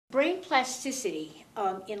Brain plasticity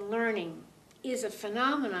in learning is a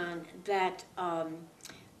phenomenon that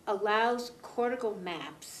allows cortical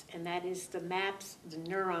maps, and that is the maps, the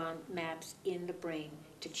neuron maps in the brain,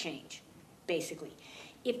 to change, basically.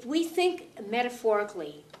 If we think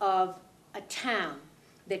metaphorically of a town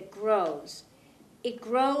that grows, it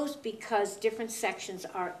grows because different sections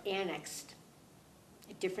are annexed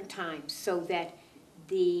at different times, so that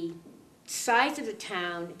the size of the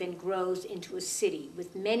town then grows into a city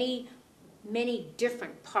with many, many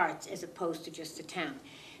different parts as opposed to just a town.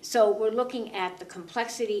 So we're looking at the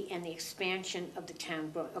complexity and the expansion of the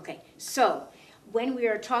town growth. Okay, so when we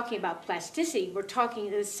are talking about plasticity, we're talking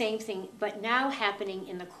the same thing, but now happening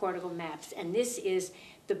in the cortical maps, and this is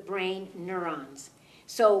the brain neurons.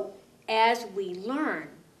 So as we learn,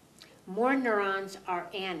 more neurons are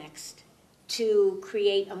annexed to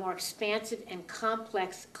create a more expansive and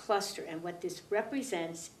complex cluster. And what this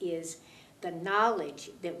represents is the knowledge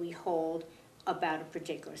that we hold about a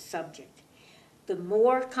particular subject. The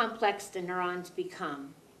more complex the neurons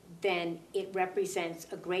become, then it represents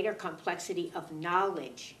a greater complexity of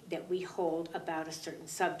knowledge that we hold about a certain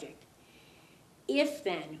subject. If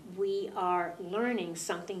then we are learning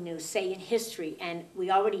something new, say in history, and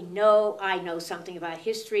we already know, I know something about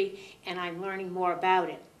history and I'm learning more about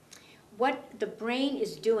it, what the brain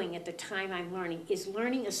is doing at the time I'm learning is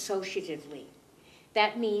learning associatively.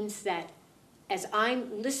 That means that as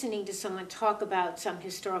I'm listening to someone talk about some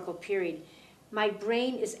historical period, my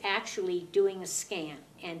brain is actually doing a scan,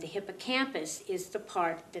 and the hippocampus is the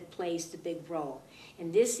part that plays the big role.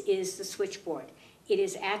 And this is the switchboard. It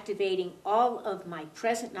is activating all of my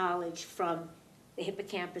present knowledge from the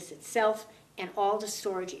hippocampus itself and all the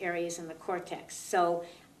storage areas in the cortex. So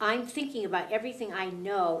I'm thinking about everything I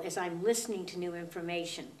know as I'm listening to new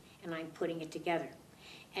information, and I'm putting it together.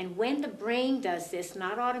 And when the brain does this,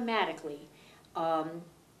 not automatically,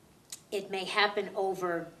 it may happen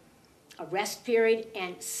over a rest period,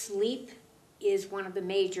 and sleep is one of the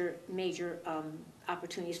major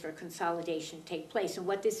opportunities for consolidation to take place. And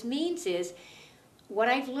what this means is, what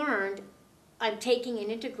I've learned, I'm taking and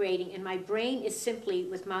integrating, and my brain is simply,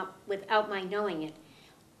 without my knowing it,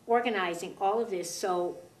 organizing all of this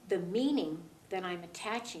so the meaning that I'm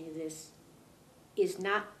attaching to this is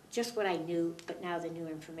not just what I knew, but now the new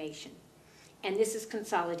information. And this is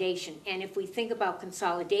consolidation. And if we think about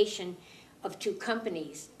consolidation of two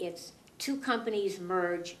companies, it's two companies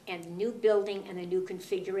merge, and the new building and the new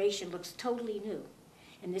configuration looks totally new.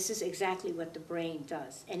 And this is exactly what the brain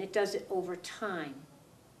does. And it does it over time.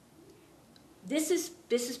 This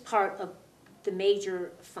is part of the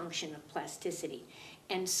major function of plasticity.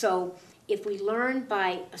 And so if we learn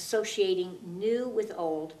by associating new with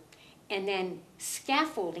old and then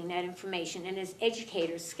scaffolding that information, and as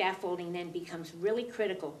educators, scaffolding then becomes really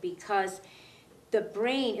critical, because the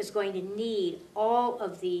brain is going to need all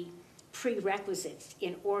of the prerequisites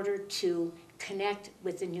in order to connect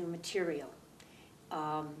with the new material.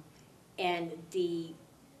 And the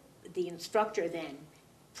instructor then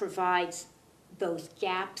provides those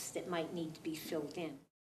gaps that might need to be filled in.